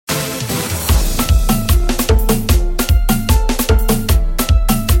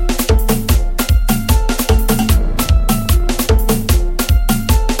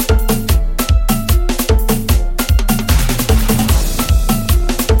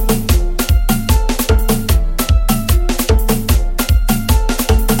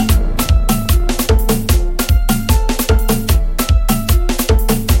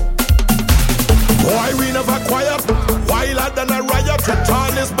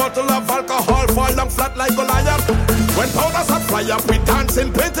bottle of alcohol, fall down flat like Goliath. When powders are fly up, we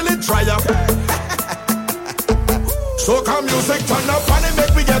dancing till it dry up. Soca music turn up and it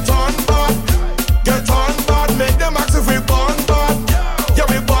make me get on bad. Get on bad, make them ask if we born bad. Yeah,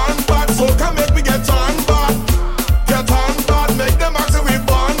 we born bad, soca make me get on bad. Get on bad, make them ask if we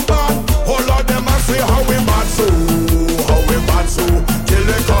born bad. Oh Lord, them ask me how we bad so. How we bad so, till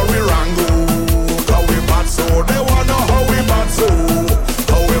they call we Rango. How we bad so, they wanna how we bad so.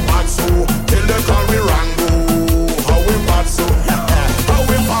 How we bad so, till they call we Rango. How we bad so, how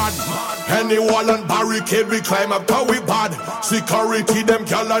we bad. Any wall and barricade we climb up, how we bad. Security, them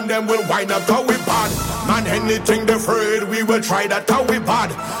girl and them will wind up, how we bad. Man, anything they afraid, we will try that, how we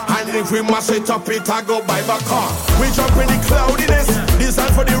bad. And if we must it up, it I go by the car. We jump in the cloudiness,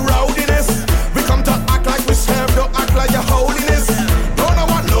 designed for the rowdiness. We come to act like we serve, don't act like your holiness. Don't know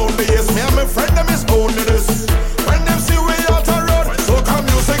what lonely is, me and my friend them is only this. When them see we out the road, soca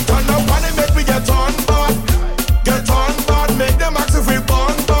music turn up and it make we get on bad. Get on bad, make them ask if we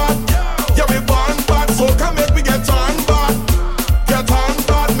born bad. Yeah, we born bad, soca make we get on bad. Get on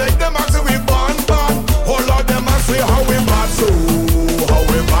bad, make them ask if we born bad. Oh Lord, them ask me how we bad so. How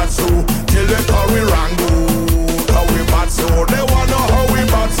we bad so, till they call we Rango. How we bad so, they wanna how we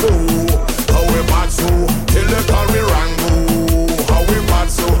bad so. How we bad so, till they call we Rango. How we bad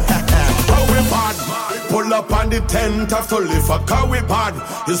so, how we bad. Pull up on the tent after lift up, how we bad.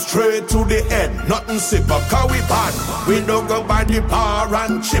 It's straight to the head, nothing sip up, how we bad. We don't go by the bar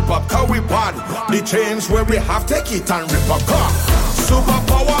and chip up, how we bad. The change where we have, take it and rip up, car.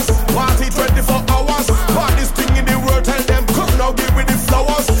 Superpowers, party 24 hours. Baddest thing in the world, tell them, come now, give me the